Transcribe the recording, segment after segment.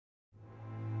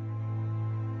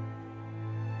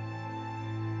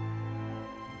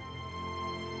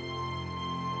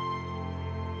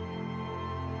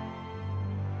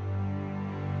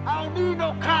I don't need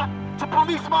no cop to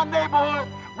police my neighborhood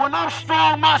when I'm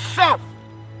strong myself.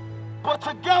 But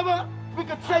together, we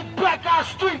can take back our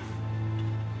streets.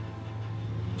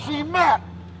 GMACC.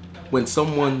 When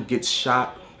someone gets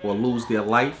shot or lose their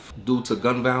life due to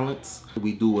gun violence,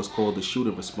 we do what's called the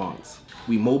shooting response.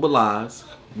 We mobilize,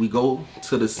 we go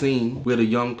to the scene where the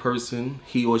young person,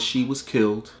 he or she was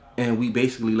killed, and we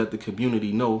basically let the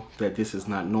community know that this is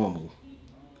not normal.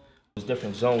 There's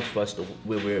different zones for us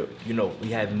where we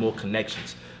have more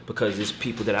connections, because there's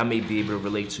people that I may be able to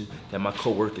relate to that my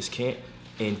co-workers can't,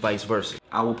 and vice versa.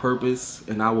 Our purpose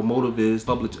and our motive is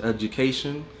public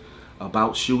education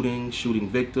about shooting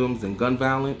victims and gun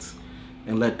violence,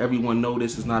 and let everyone know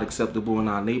this is not acceptable in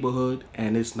our neighborhood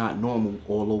and it's not normal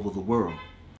all over the world.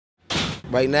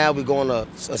 Right now we're going to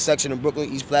a section of Brooklyn,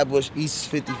 East Flatbush,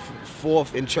 East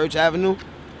 54th and Church Avenue.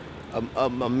 A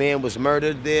man was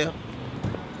murdered there,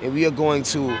 and we are going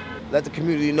to let the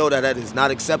community know that that is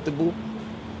not acceptable.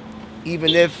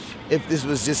 Even if this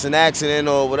was just an accident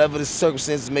or whatever the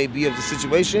circumstances may be of the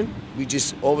situation, we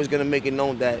just always going to make it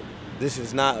known that this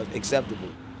is not acceptable.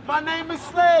 My name is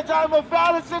Sledge. I'm a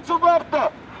violence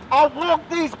interrupter. I walk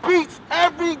these beats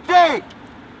every day.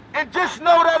 And just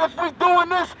know that if we're doing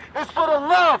this, it's for the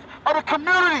love of the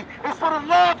community. It's for the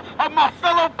love of my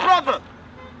fellow brother.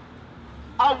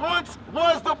 I once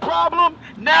was the problem,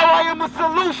 now I am a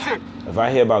solution. If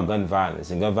I hear about gun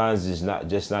violence, and gun violence is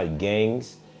just not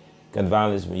gangs, gun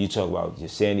violence, when you talk about your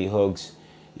Sandy Hooks,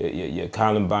 your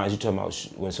Columbines, you're talking about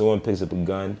when someone picks up a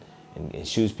gun and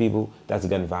shoots people, that's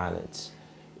gun violence.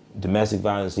 Domestic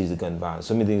violence leads to gun violence.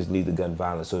 So many things lead to gun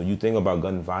violence. So when you think about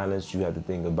gun violence, you have to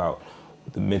think about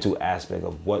the mental aspect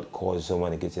of what causes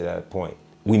someone to get to that point.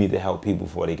 We need to help people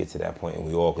before they get to that point, and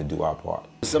we all can do our part.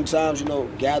 Sometimes,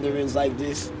 gatherings like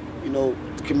this, the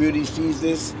community sees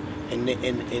this, and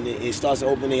it starts to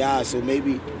open their eyes. So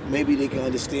maybe they can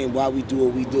understand why we do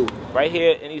what we do. Right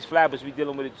here in East Flatbush, we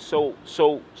dealing with it so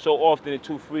often and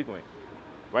too frequent.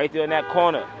 Right there in that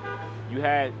corner, you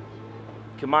had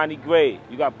Kimani Gray.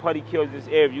 You got Putty killed in this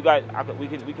area.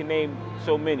 We can name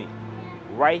so many.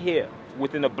 Right here,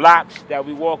 within the blocks that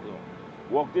we walk on.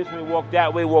 Walk this way, walk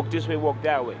that way, walk this way, walk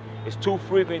that way. It's too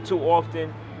frequent, too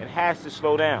often, and has to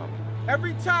slow down.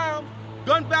 Every time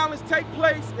gun violence take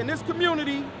place in this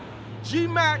community,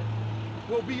 GMACC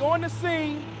will be on the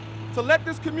scene to let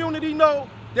this community know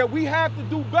that we have to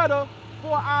do better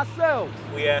for ourselves.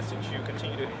 We ask that you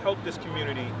continue to help this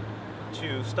community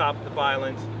to stop the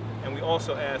violence, and we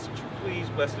also ask that you please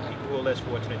bless the people who are less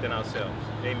fortunate than ourselves.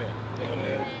 Amen.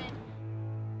 Amen.